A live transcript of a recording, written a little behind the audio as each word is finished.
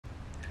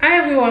Hi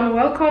everyone,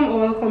 welcome or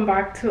welcome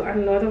back to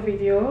another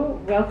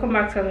video. Welcome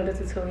back to another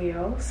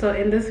tutorial. So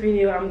in this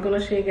video I'm gonna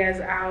show you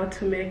guys how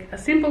to make a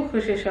simple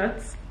crochet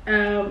shorts.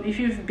 If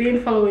you've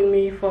been following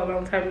me for a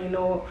long time, you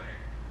know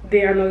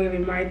they are not really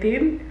my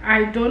thing.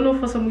 I don't know,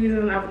 for some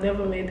reason I've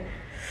never made,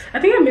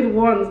 I think I made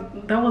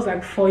one that was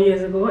like 4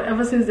 years ago.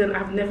 Ever since then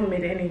I've never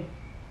made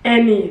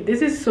any.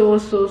 This is so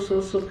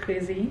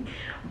crazy.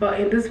 But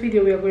in this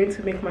video we are going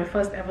to make my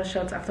first ever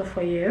shorts after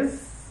 4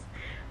 years.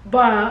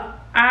 But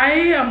I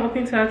am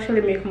hoping to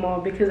actually make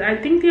more because I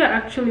think they are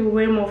actually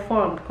way more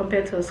fun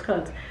compared to a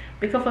skirt.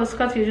 Because for a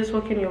skirt you're just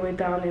working your way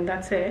down and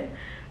that's it.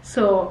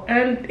 So,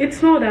 and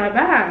it's not that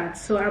bad.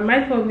 So I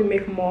might probably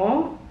make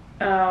more.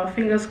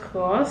 Fingers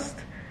crossed.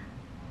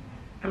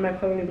 I might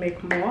probably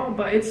make more,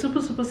 but it's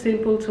super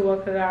simple to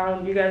work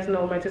around. You guys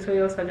know my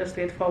tutorials are just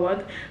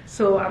straightforward.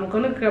 So I'm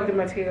gonna grab the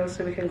materials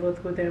so we can go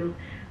through them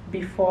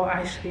before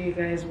I show you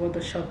guys what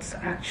the shorts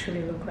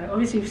actually look like.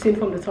 Obviously you've seen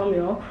from the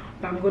thumbnail,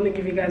 but I'm going to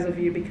give you guys a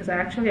view because I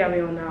actually have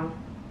it on now.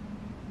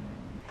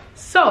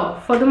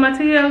 So for the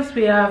materials,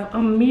 we have a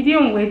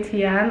medium weight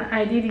yarn.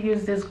 I did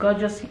use this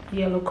gorgeous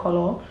yellow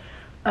color.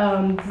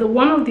 The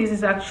one of these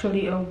is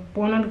actually a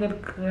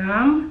 100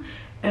 gram,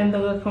 and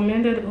the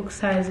recommended hook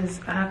size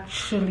is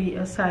actually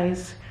a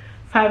size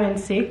 5 and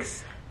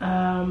 6.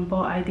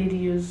 But I did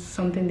use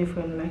something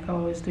different like I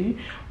always do.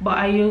 But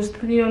I used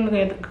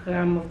 300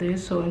 gram of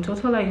this, so in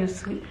total I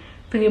used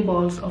three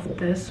balls of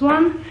this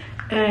one.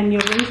 And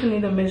you're going to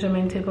need a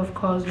measurement tape, of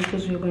course,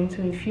 because you're going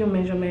to need few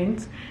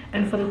measurements.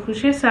 And for the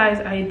crochet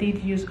size, I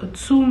did use a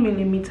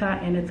 2mm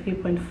and a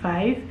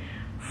 3.5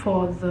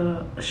 for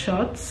the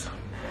shorts.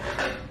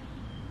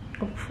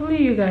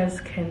 Hopefully you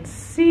guys can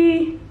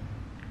see.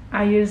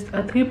 I used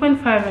a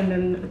 3.5 and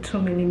then a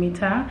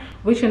 2mm,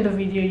 which in the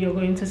video you're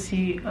going to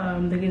see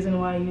the reason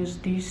why I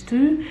used these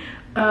two.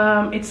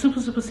 It's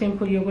super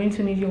simple. You're going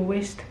to need your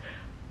waist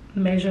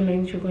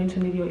measurement, you're going to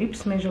need your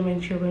hips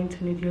measurement, you're going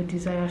to need your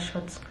desired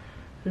shorts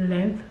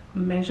length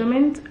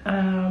measurement.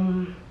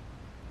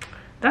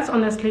 That's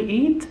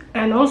honestly it.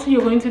 And also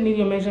you're going to need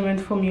your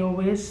measurement from your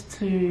waist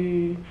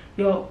to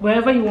your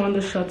wherever you want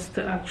the shorts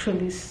to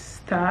actually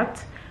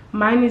start.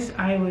 Mine is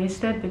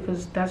high-waisted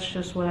because that's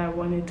just what I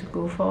wanted to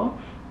go for,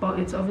 but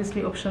it's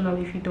obviously optional.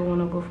 If you don't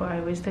want to go for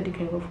high-waisted, you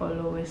can go for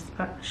low-waist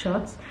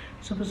shorts.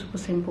 Super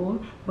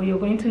simple. But you're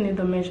going to need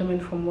the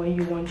measurement from where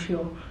you want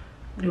your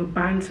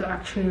band to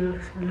actually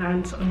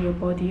land on your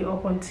body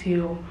up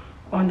until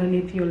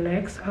underneath your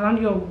legs,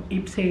 around your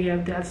hips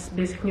area. That's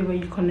basically where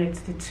you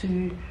connect the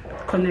two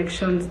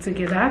connections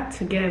together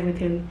to get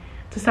everything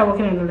to start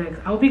working on the legs.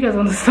 I hope you guys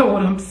understand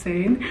what I'm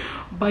saying.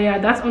 But yeah,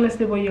 that's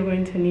honestly what you're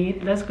going to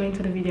need. Let's go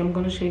into the video. I'm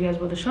going to show you guys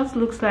what the shorts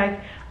looks like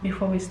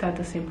before we start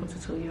the simple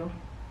tutorial.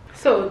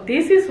 So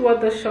this is what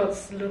the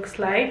shorts looks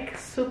like.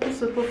 Super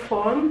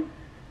fun.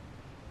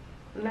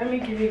 Let me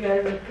give you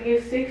guys a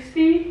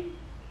 360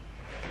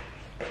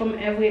 from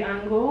every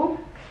angle.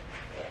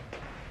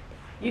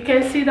 You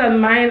can see that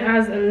mine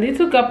has a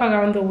little gap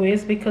around the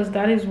waist because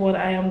that is what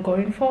I am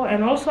going for,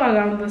 and also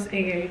around this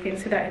area you can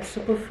see that it's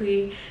super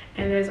free,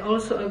 and there's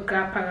also a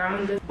gap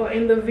around it. But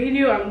in the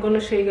video I'm going to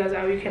show you guys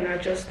how you can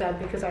adjust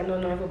that, because I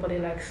know not everybody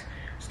likes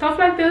stuff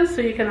like this.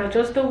 So you can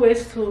adjust the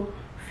waist to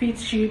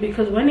fit you,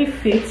 because when it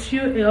fits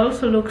you it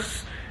also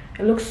looks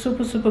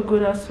super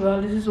good as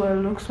well. This is what it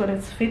looks when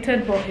it's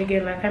fitted. But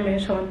again, like I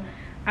mentioned,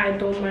 I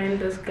don't mind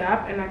this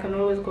gap, and I can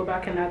always go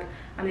back and add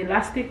an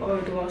elastic or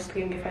a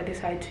drawstring if I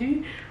decide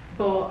to.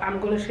 But I'm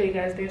going to show you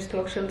guys the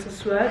instructions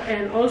as well.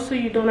 And also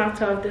you don't have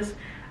to have this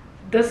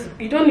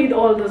you don't need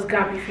all this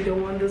gap if you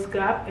don't want this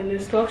gap. In the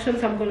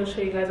instructions I'm going to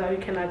show you guys how you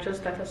can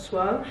adjust that as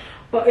well.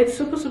 But it's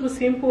super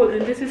simple,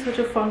 and this is such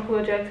a fun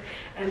project,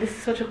 and this is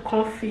such a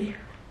comfy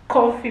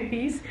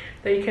piece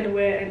that you can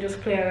wear and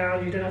just play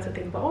around. You don't have to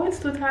think about, oh, it's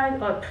too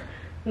tight, or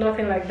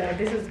nothing like that.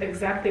 This is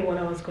exactly what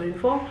I was going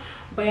for.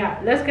 But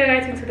yeah, let's get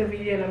right into the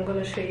video, and I'm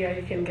going to show you how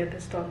you can get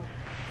this done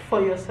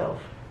for yourself.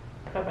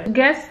 Bye-bye.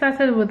 Get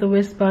started with the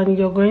waistband.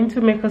 You're going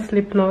to make a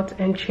slip knot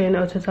and chain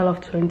a total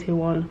of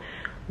 21.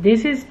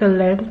 This is the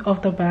length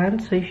of the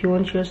band, so if you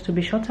want yours to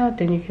be shorter,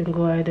 then you can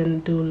go ahead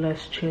and do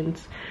less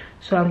chains.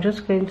 So I'm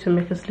just going to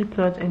make a slip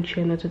knot and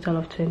chain a total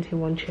of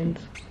 21 chains.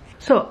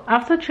 So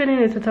after chaining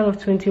a total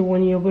of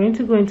 21, you're going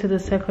to go into the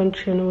second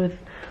chain with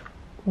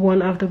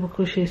 1 half double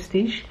crochet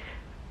stitch.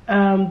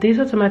 This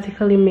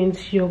automatically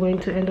means you're going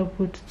to end up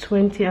with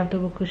 20 half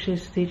double crochet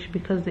stitch,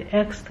 because the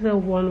extra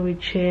one we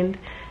chained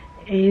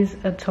is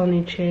a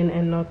turning chain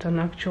and not an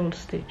actual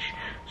stitch.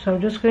 So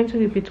I'm just going to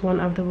repeat 1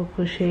 half double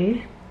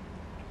crochet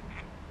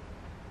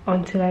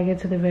until I get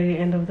to the very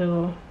end of the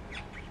row.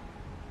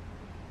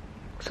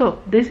 So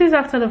this is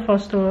after the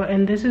first row,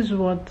 and this is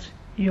what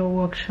your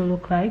work should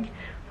look like.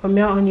 From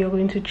here on you're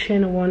going to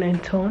chain 1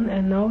 and turn,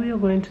 and now we are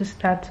going to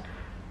start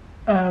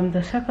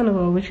the second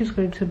row, which is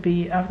going to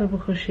be half double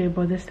crochet,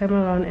 but this time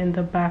around in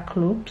the back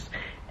loops.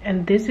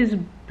 And this is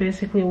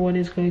basically what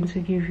is going to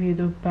give you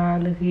the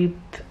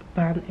ribbed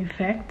band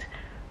effect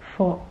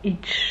for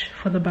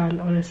the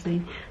band,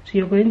 honestly. So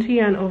you're going to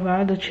yarn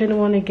over the chain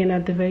 1 again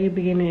at the very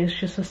beginning. Is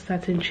just a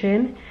starting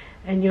chain,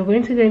 and you're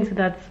going to go into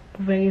that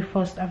very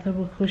first half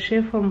double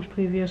crochet from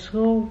previous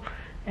row,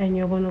 and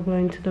you're going to go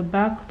into the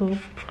back loop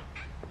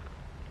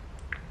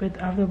with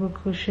half double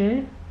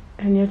crochet,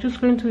 and you're just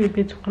going to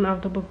repeat one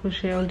half double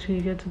crochet until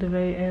you get to the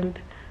very end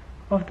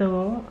of the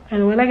row.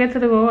 And when I get to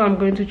the row, I'm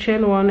going to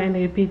chain one and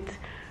repeat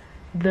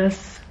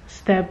this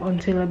step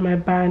until my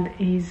band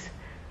is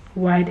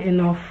wide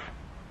enough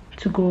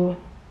to go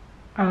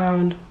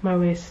around my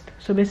waist.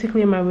 So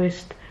basically my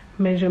waist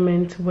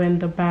measurement when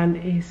the band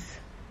is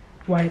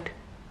wide.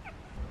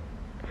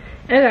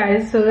 Hey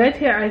guys, so right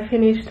here I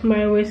finished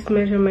my waist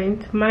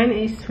measurement. Mine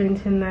is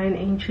 29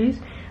 inches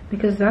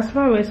because that's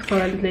my waist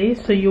currently.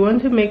 So you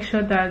want to make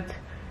sure that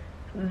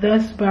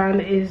this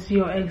band is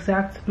your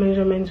exact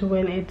measurement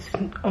when it's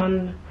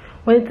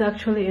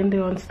actually in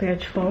the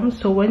unstretched form.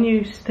 So when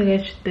you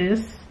stretch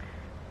this,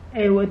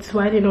 it's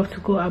wide enough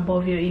to go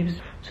above your hips.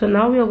 So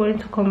now we are going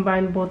to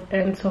combine both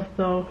ends of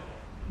the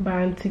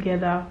band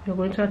together. We're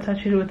going to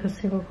attach it with a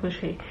single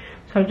crochet.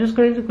 So I'm just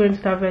going to go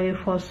into that very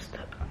first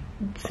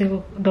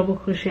single double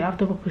crochet, half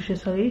double crochet,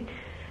 sorry,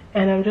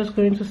 and I'm just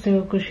going to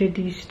single crochet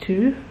these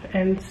two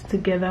ends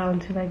together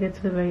until I get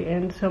to the very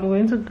end. So I'm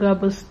going to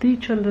grab a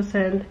stitch on this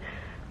end,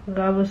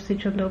 grab a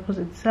stitch on the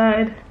opposite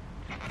side,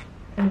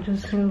 and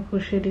just single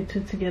crochet the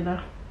two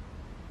together.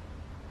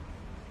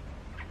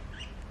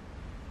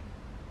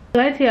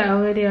 Right here I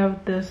already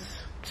have this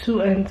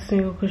two ends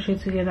single crochet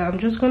together. I'm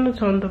just going to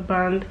turn the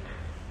band,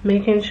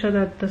 making sure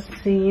that the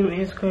seam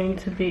is going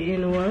to be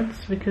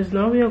inwards, because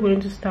now we are going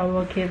to start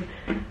working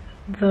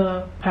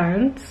the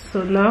pants.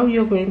 So now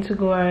you're going to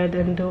go ahead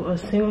and do a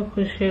single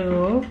crochet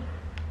row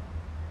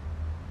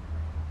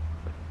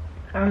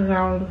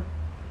around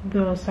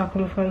the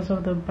circumference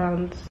of the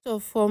band. So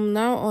from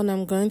now on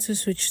I'm going to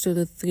switch to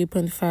the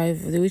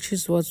 3.5, which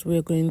is what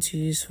we're going to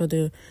use for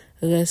the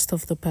rest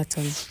of the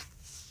pattern.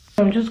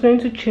 I'm just going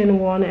to chain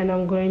one, and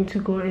I'm going to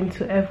go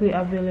into every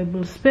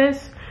available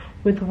space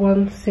with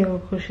one single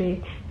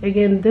crochet.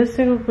 Again, this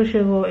single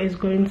crochet row is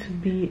going to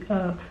be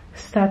a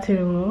starting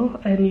row,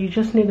 and you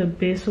just need a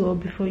base row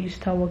before you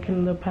start working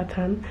on the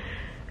pattern.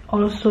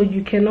 Also,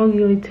 you cannot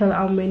really tell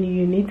how many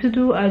you need to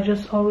do. I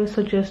just always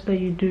suggest that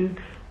you do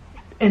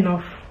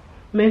enough.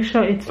 Make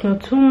sure it's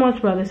not too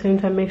much, but at the same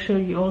time make sure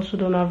you also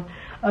don't have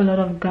a lot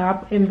of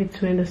gap in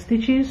between the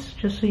stitches,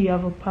 just so you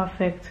have a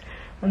perfect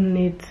and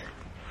neat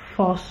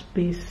first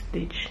base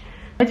stitch.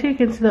 As you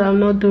can see that I'm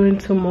not doing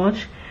too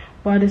much,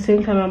 but at the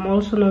same time I'm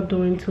also not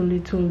doing too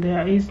little.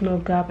 There is no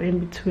gap in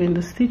between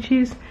the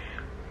stitches,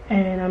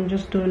 and I'm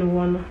just doing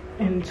one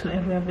into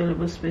every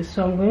available space.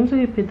 So I'm going to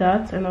repeat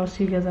that, and I'll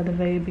see you guys at the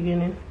very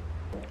beginning.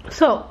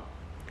 So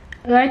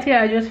right here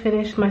I just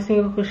finished my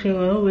single crochet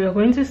row. We are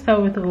going to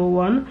start with row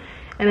 1,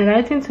 and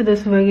right into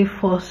this very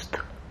first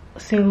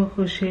single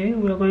crochet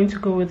we are going to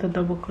go with a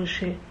double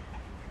crochet.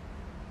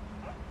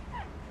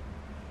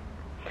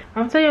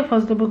 After your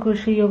first double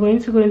crochet, you're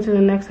going to go into the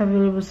next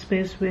available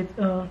space with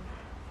a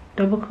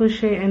double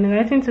crochet, and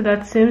right into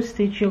that same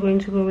stitch you're going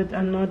to go with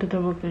another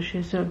double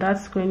crochet. So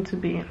that's going to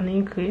be an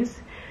increase.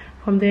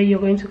 From there you're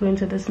going to go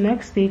into this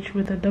next stitch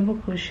with a double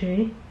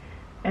crochet,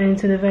 and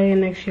into the very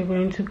next you're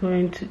going to go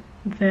into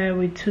there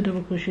with two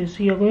double crochets.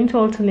 So you're going to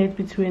alternate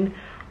between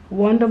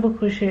one double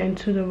crochet and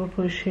two double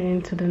crochet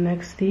into the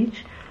next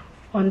stitch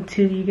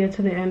until you get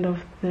to the end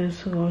of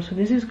this row. So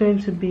this is going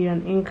to be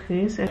an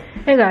increase.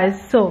 Hey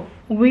guys, so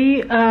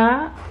we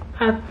are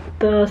at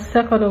the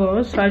second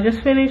row. So I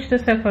just finished the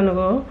second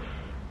row,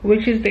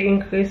 which is the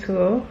increase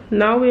row.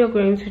 Now we are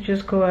going to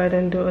just go ahead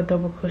and do a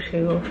double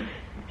crochet row,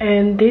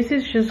 and this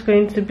is just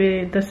going to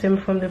be the same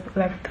from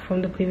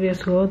the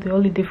previous row. The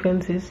only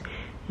difference is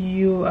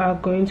you are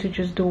going to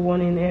just do one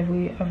in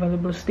every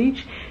available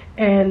stitch,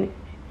 and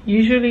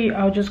usually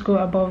I'll just go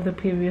above the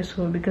previous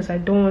row because I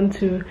don't want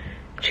to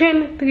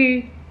chain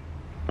 3.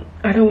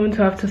 I don't want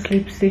to have to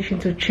slip stitch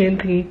into chain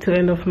 3 to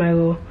end off my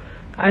row.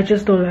 I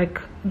just don't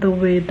like the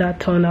way that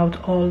turned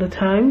out all the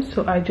time.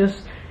 So I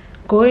just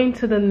go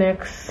into the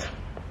next,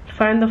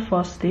 find the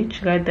first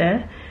stitch right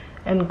there,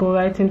 and go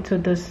right into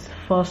this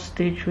first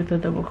stitch with a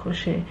double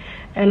crochet.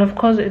 And of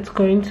course it's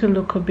going to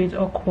look a bit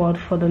awkward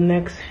for the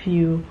next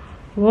few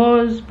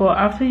rows, but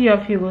after you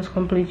have few rows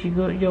complete,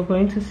 you're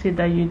going to see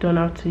that you don't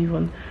have to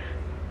even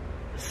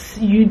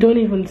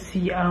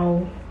see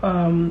how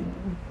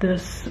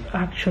this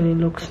actually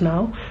looks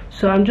now.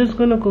 So I'm just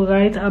going to go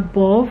right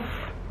above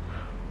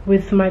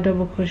with my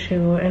double crochet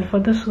row, and for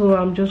this row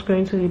I'm just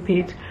going to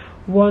repeat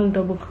one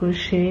double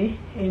crochet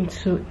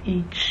into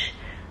each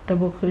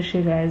double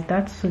crochet, guys.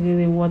 That's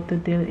really what the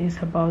deal is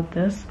about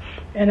this,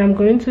 and I'm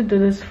going to do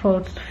this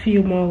for a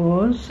few more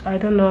rows. I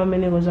don't know how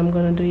many rows I'm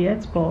going to do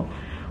yet, but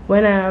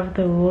when I have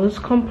the rows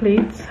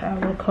complete I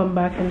will come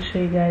back and show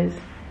you guys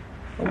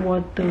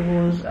what the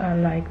rows are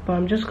like. But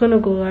I'm just going to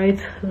go right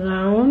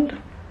round,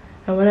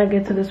 and when I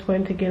get to this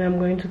point again I'm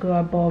going to go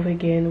above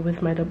again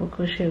with my double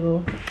crochet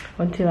row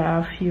until I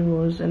have few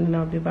rows, and then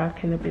I'll be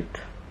back in a bit.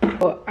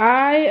 So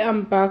I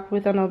am back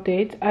with an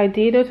update. I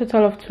did a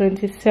total of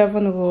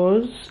 27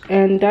 rows,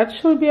 and that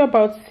should be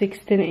about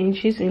 16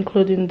 inches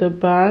including the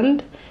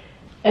band.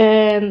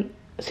 And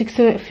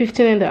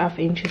 15.5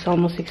 inches,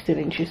 almost 16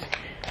 inches.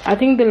 I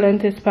think the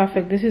length is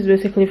perfect. This is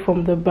basically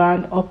from the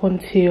band up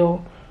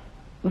until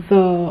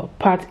the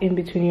part in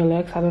between your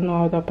legs. I don't know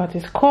how that part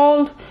is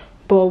called,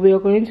 but we are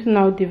going to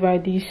now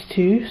divide these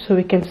two so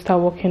we can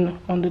start working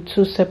on the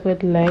two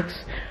separate legs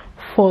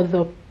for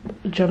the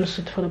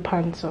jumpsuit, for the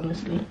pants,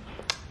 honestly.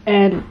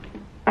 And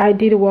I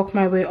did work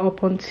my way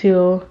up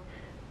until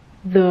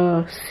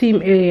the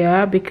seam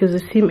area, because the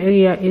seam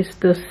area is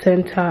the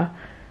center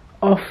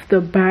of the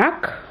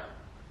back.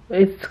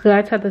 It's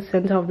right at the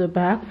center of the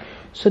back,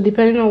 so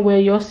depending on where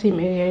your seam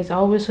area is, I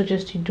always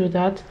suggest you do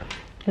that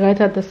right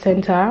at the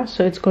center,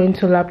 so it's going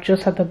to lap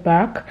just at the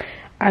back.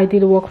 I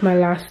did work my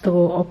last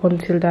row up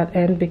until that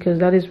end because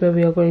that is where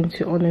we are going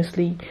to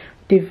honestly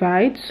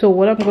divide. So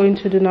what I'm going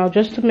to do now,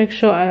 just to make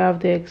sure I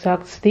have the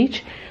exact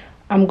stitch,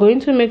 I'm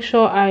going to make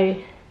sure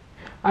I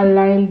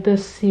align the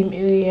seam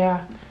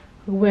area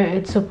where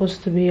it's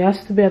supposed to be. It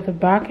has to be at the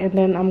back, and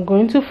then I'm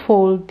going to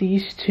fold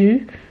these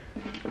two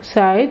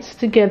sides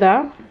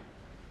together,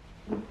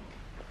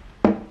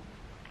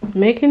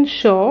 making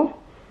sure,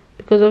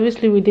 because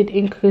obviously we did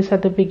increase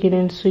at the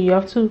beginning, so you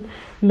have to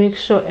make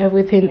sure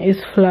everything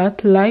is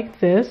flat like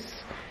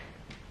this.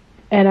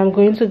 And I'm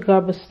going to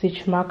grab a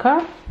stitch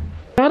marker.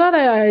 Now that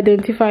I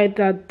identified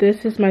that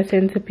this is my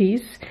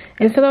centerpiece,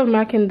 instead of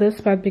marking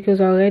this part, because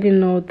I already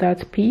know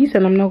that piece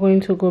and I'm not going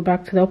to go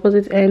back to the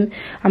opposite end,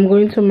 I'm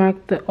going to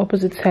mark the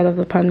opposite side of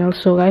the panel.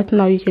 So right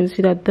now you can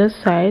see that this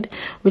side,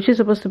 which is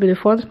supposed to be the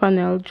front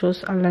panel,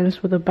 just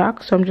aligns with the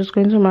back. So I'm just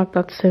going to mark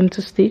that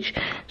center stitch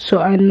so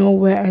I know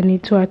where I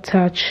need to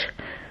attach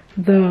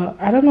the,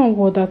 I don't know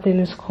what that thing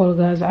is called,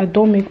 guys. I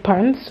don't make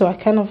pants, so I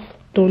kind of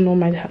don't know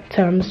my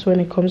terms when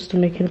it comes to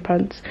making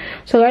pants.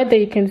 So right there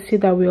you can see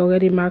that we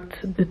already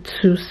marked the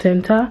two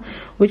center,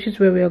 which is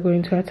where we are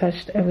going to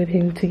attach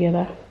everything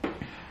together.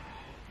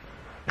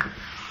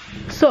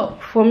 So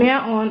from here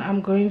on, I'm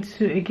going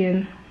to,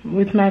 again,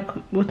 with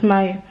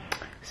my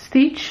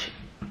stitch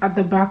at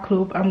the back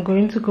loop, I'm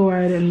going to go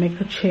ahead and make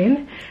a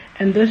chain,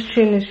 and this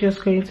chain is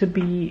just going to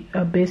be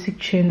a basic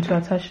chain to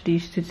attach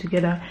these two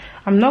together.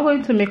 I'm not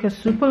going to make a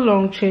super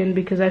long chain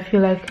because I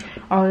feel like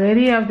I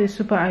already have this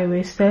super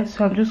high-waisted,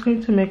 so I'm just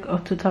going to make a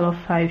total of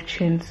 5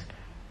 chains.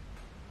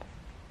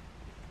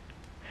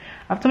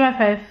 After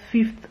my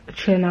fifth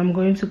chain, I'm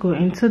going to go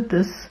into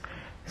this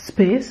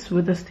space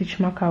with a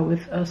stitch marker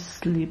with a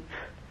slip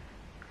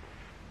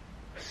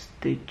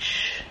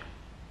stitch,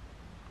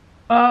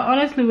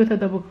 honestly with a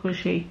double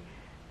crochet.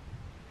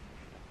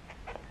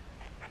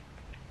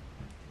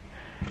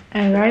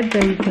 And right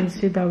there you can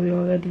see that we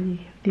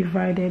already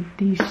divided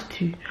these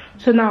two.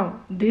 So now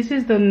this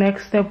is the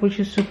next step, which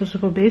is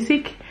super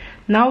basic.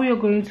 Now we are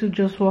going to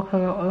just walk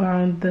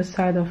around the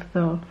side of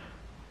the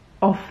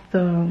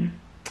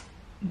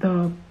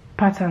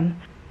pattern.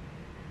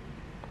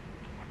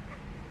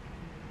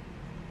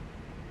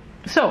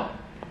 So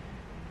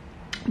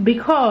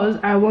because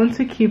I want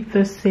to keep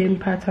the same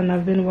pattern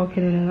I've been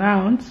working in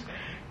rounds,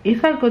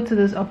 if I go to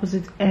this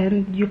opposite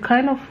end, you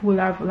kind of will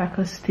have like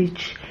a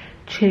stitch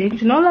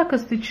change, not like a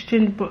stitch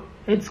change, but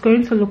it's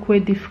going to look way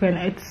different.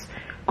 It's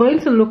going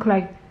to look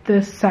like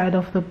this side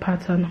of the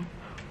pattern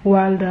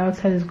while the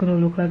outside is going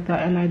to look like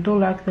that, and I don't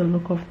like the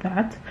look of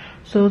that.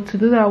 So to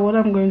do that, what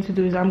I'm going to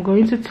do is I'm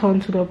going to turn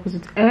to the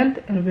opposite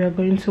end, and we are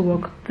going to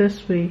work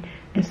this way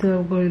instead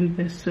of going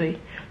this way.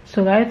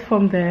 So right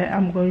from there,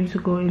 I'm going to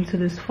go into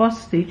this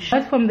first stitch.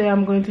 Right from there,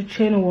 I'm going to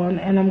chain 1,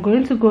 and I'm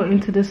going to go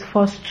into this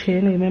first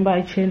chain. Remember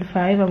I chained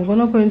 5. I'm going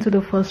to go into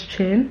the first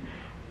chain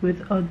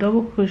with a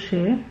double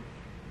crochet,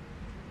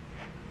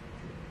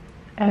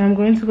 and I'm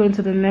going to go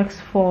into the next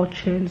 4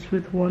 chains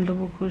with 1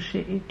 double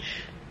crochet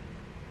each.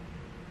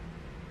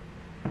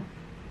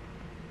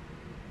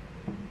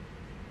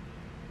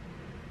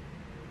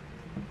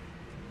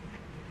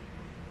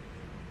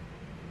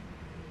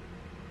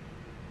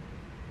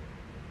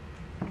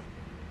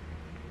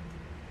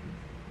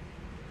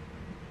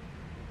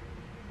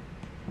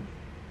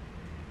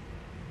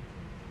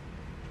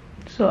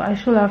 So I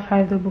should have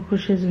 5 double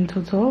crochets in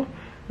total.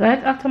 Right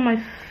after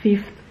my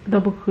 5th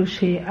double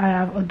crochet, I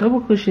have a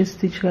double crochet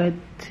stitch right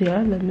here.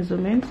 Let me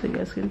zoom in so you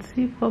guys can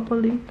see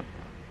properly.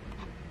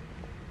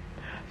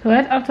 So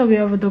right after we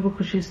have a double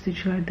crochet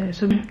stitch right there.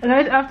 So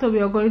right after,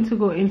 we are going to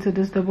go into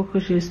this double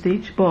crochet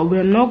stitch, but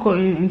we're not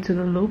going into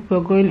the loop, we're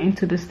going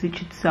into the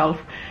stitch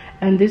itself.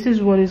 And this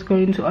is what is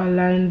going to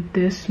align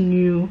this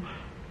new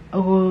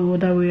row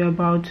that we're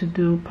about to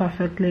do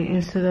perfectly.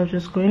 Instead of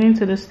just going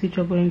into the stitch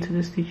or going into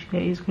the stitch,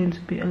 there is going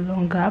to be a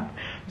long gap.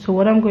 So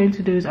what I'm going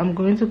to do is I'm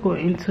going to go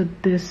into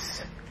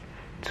this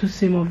two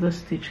seam of the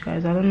stitch,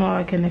 guys. I don't know how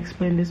I can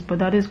explain this, but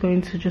that is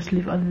going to just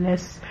leave a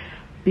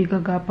bigger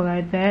gap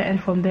right there,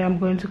 and from there I'm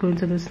going to go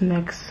into this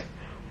next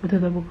with a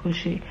double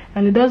crochet.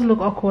 And it does look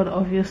awkward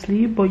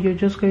obviously, but you're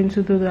just going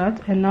to do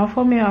that. And now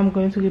from here, I'm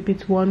going to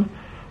repeat 1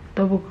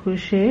 double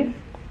crochet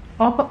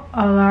up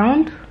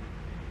around,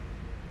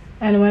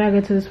 and when I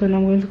get to this one,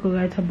 I'm going to go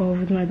right above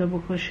with my double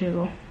crochet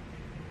row.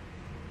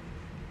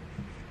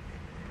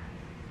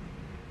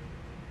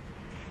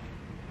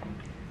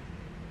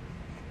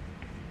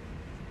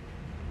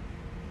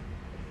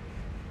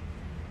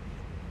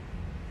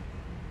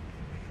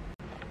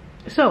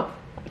 So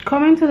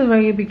coming to the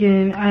very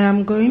beginning, I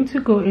am going to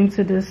go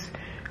into this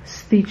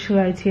stitch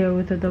right here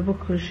with a double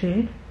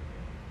crochet,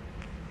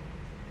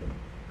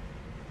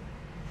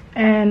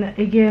 and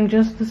again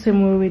just the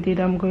same way we did,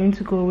 I'm going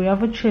to go, we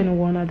have a chain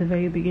 1 at the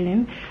very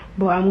beginning,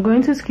 but I'm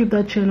going to skip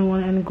that chain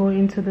 1 and go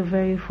into the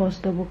very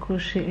first double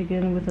crochet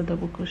again with a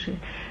double crochet.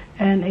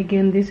 And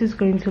again, this is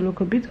going to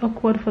look a bit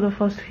awkward for the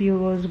first few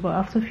rows, but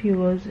after few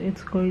rows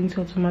it's going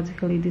to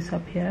automatically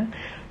disappear.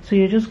 So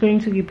you're just going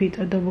to repeat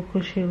a double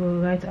crochet row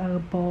right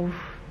above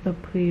the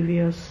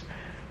previous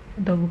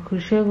double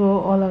crochet row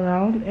all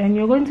around, and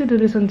you're going to do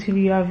this until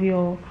you have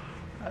your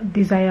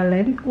desired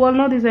length. Well,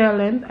 not desired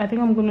length, I think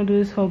I'm going to do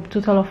this for a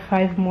total of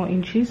 5 more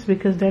inches,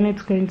 because then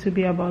it's going to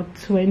be about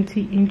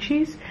 20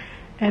 inches,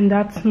 and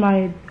that's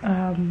my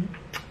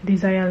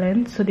desired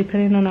length. So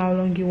depending on how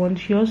long you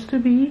want yours to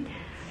be,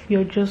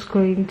 you're just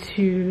going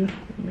to,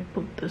 let me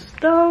put this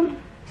down.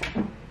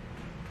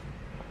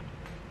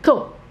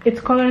 So it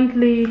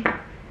currently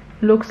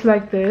looks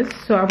like this,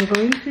 so I'm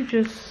going to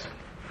just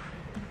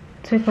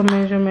take a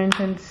measurement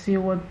and see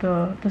what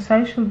the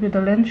size should be. The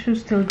length should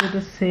still be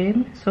the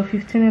same, so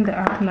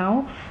 15.5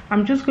 now.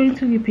 I'm just going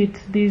to repeat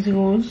these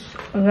rows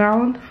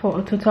around for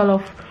a total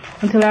of,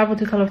 until I have a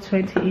total of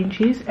 20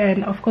 inches,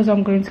 and of course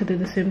I'm going to do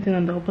the same thing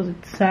on the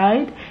opposite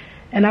side,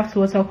 and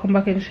afterwards I'll come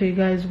back and show you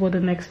guys what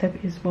the next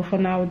step is. But for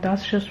now,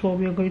 that's just what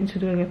we're going to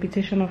do, a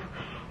repetition of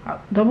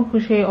double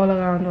crochet all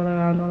around, all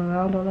around, all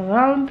around, all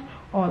around,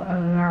 all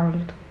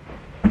around.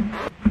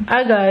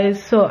 Hi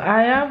guys, so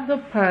I have the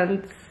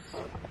pants,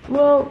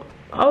 well,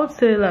 I would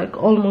say like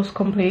almost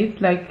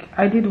complete. Like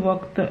I did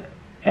work the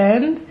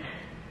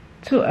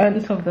two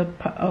ends of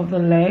the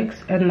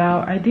legs, and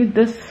now I did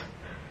this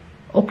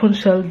open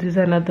shell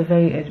design at the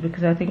very edge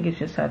because I think it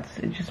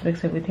just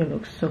makes everything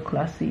look so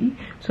classy.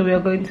 So we are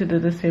going to do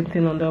the same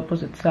thing on the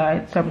opposite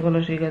side. So I'm going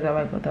to show you guys how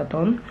I got that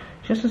done.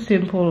 Just a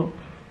simple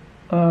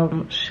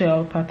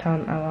shell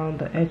pattern around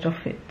the edge of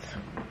it.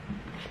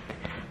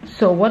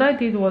 So what I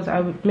did was I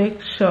would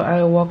make sure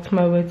I walked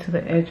my way to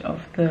the edge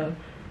of the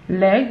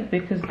leg,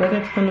 because then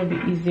it's going to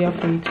be easier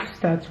for you to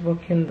start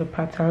working the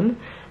pattern.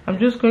 I'm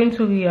just going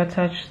to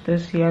reattach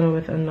this yarn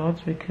with a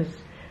knot because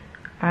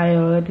I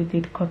already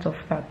did cut off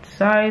that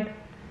side.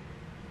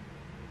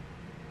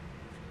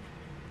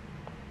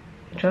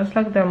 Just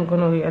like that, I'm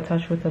going to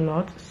reattach with a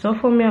knot. So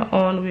from here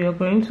on, we are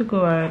going to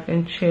go ahead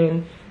and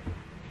chain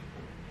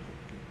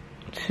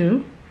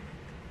 2.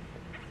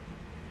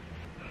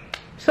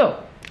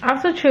 So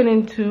after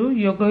chaining 2,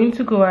 you're going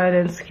to go ahead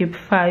and skip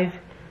 5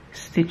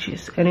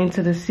 stitches, and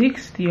into the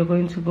 6th you're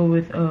going to go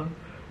with a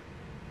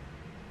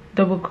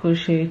double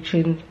crochet,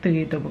 chain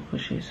 3 double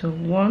crochet. So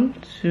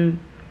 1 2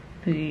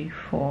 3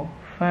 4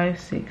 5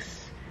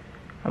 6.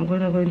 I'm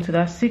going to go into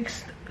that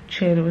 6th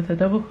chain with a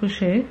double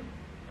crochet,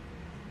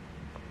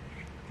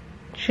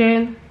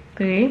 chain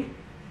 3,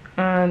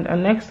 and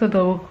an extra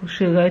double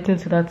crochet right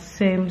into that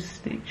same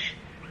stitch.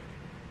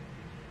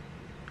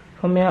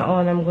 From here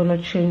on, I'm going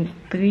to chain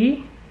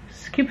 3,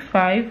 skip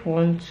 5,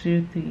 1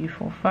 2 3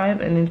 4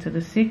 5, and into the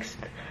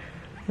 6th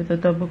with a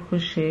double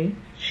crochet,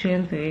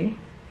 chain 3,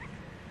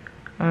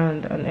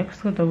 and an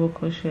extra double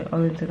crochet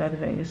all into that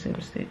very same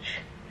stitch.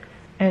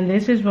 And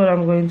this is what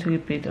I'm going to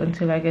repeat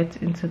until I get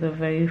into the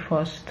very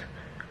first,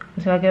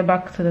 until I get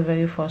back to the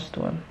very first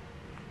one.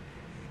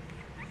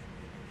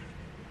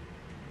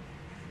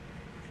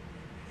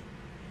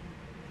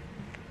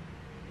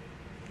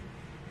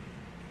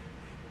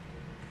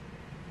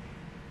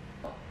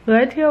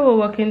 Right here we're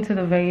working to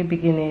the very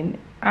beginning.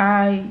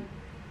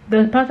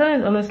 The pattern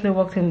is honestly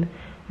worked in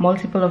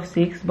multiple of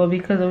 6, but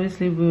because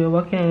obviously we were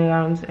working in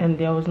rounds and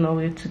there was no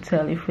way to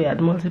tell if we had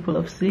multiple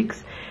of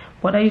 6,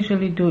 what I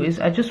usually do is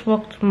I just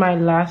worked my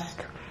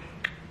last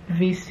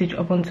V stitch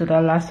up onto the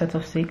last set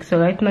of 6. So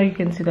right now you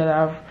can see that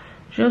I have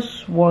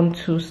just 1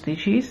 2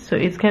 stitches, so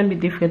it can be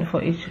different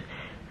for each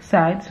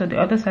side. So the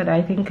other side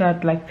I think I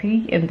had like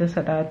 3, and this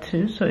side I had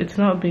 2, so it's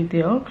not a big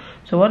deal.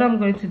 So what I'm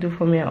going to do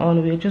from here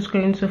on, we're just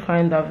going to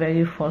find our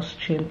very first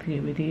chain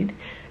 3 we did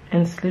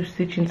and slip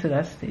stitch into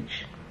that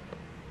stitch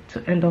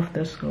to end off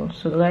this row.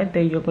 So right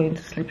there you're going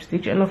to slip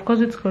stitch, and of course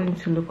it's going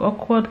to look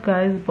awkward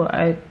guys, but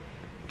I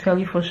tell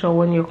you for sure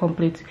when you're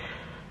complete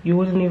you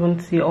wouldn't even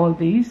see all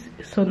these.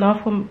 So now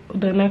from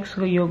the next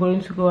row you're going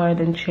to go ahead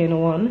and chain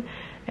 1,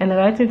 and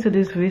right into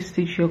this V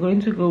stitch you're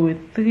going to go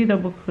with 3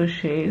 double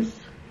crochets,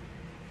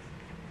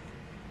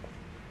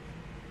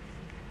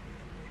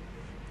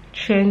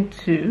 chain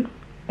 2,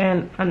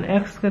 and an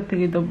extra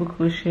 3 double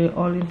crochet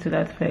all into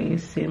that very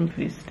same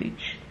V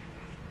stitch.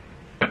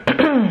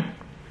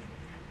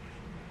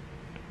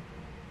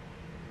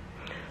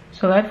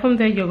 So right from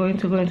there you're going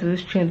to go into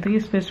this chain 3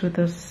 space with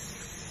a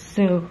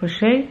single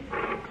crochet,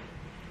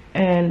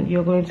 and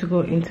you're going to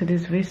go into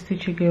this V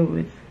stitch again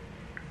with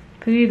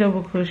 3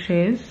 double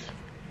crochets,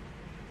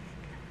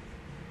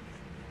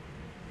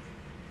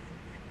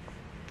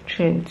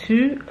 chain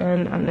 2,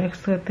 and an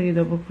extra 3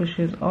 double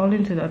crochets all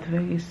into that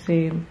very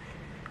same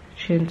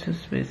chain 2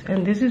 space.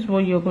 And this is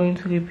what you're going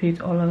to repeat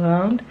all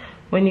around.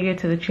 When you get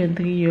to the chain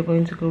 3 you're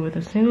going to go with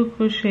a single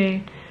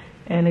crochet,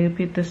 and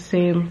repeat the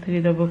same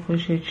 3 double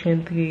crochet,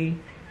 chain 3,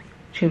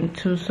 chain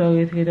 2,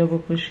 3 double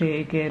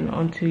crochet again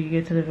until you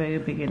get to the very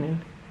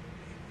beginning.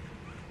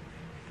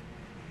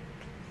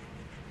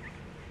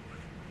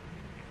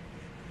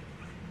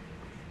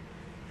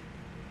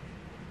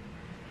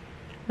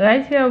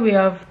 Right here we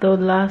have the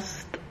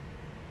last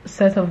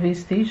set of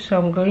V-stitch, so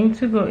I'm going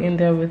to go in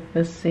there with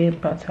the same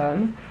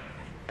pattern,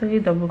 3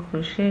 double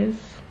crochets,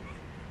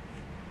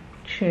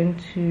 chain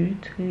 2,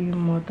 3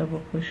 more double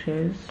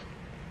crochets,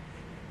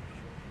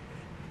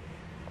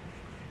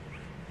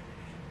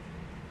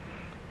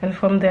 and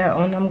from there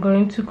on I'm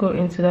going to go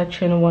into that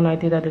chain 1 I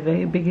did at the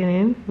very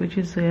beginning, which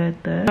is right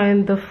there.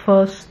 Find the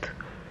first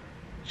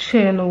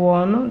chain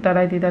 1 that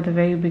I did at the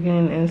very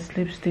beginning and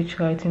slip stitch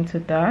right into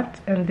that,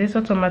 and this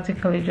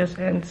automatically just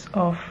ends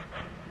off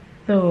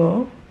the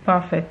row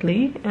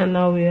perfectly. And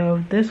now we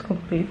have this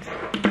complete,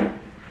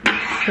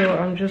 so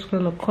I'm just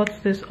going to cut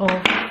this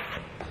off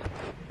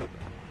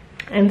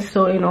and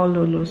sew in all the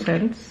loose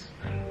ends.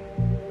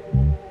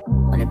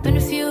 Only been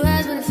a few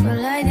hours, but it felt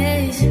like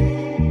days.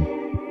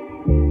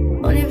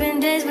 Only been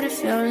days, but it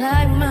felt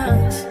like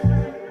months.